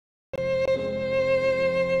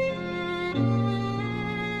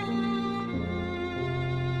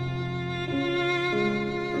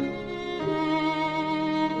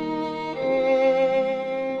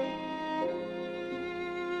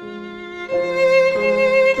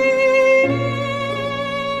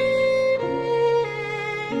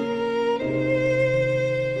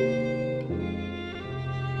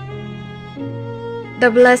The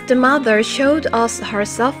Blessed Mother showed us her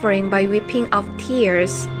suffering by weeping of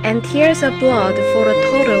tears and tears of blood for a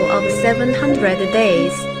total of 700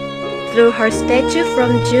 days, through her statue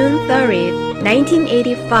from June 30,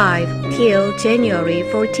 1985 till January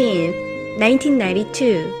 14,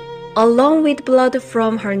 1992, along with blood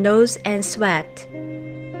from her nose and sweat.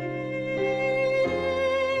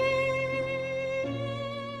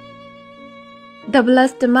 The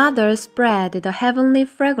Blessed Mother spread the heavenly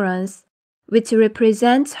fragrance, which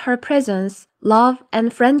represents her presence, love,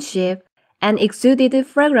 and friendship, and exuded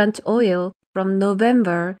fragrant oil from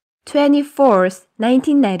November 24,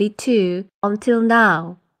 1992 until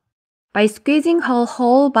now. By squeezing her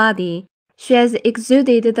whole body, she has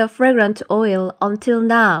exuded the fragrant oil until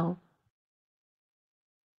now.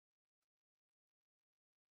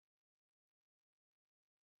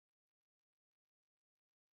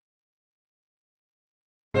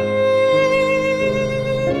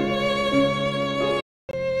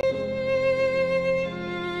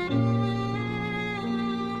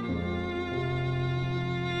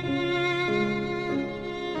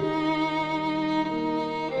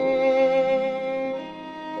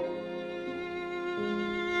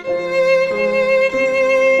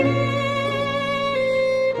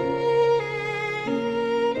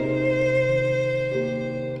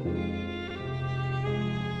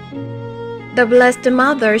 The Blessed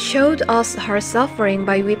Mother showed us her suffering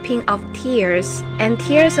by weeping of tears and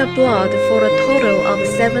tears of blood for a total of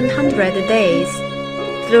 700 days,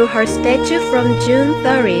 through her statue from June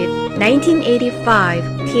 30,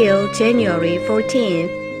 1985 till January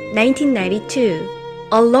 14, 1992,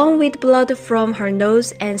 along with blood from her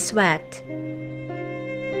nose and sweat.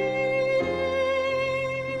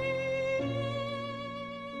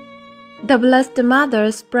 The Blessed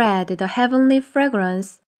Mother spread the heavenly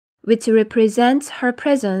fragrance, which represents her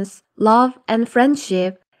presence, love, and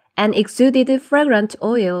friendship, and exuded fragrant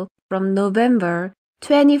oil from November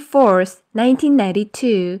 24,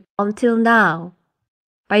 1992 until now.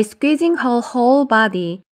 By squeezing her whole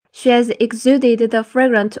body, she has exuded the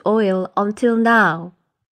fragrant oil until now.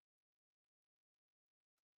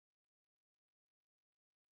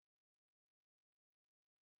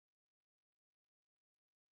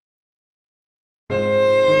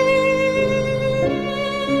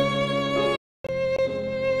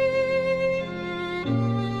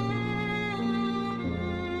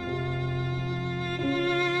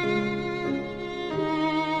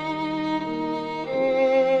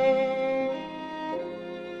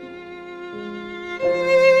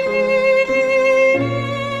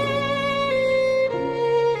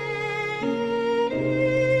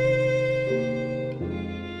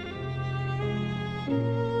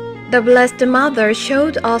 The Blessed Mother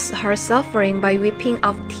showed us her suffering by weeping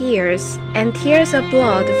of tears and tears of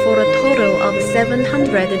blood for a total of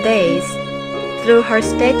 700 days, through her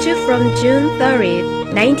statue from June 30,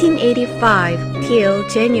 1985 till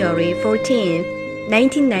January 14,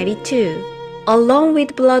 1992, along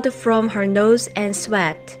with blood from her nose and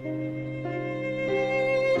sweat.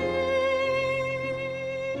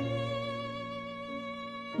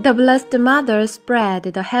 The Blessed Mother spread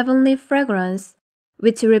the heavenly fragrance,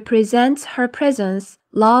 which represents her presence,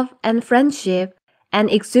 love, and friendship, and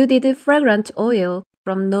exuded fragrant oil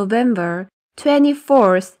from November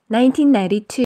 24, 1992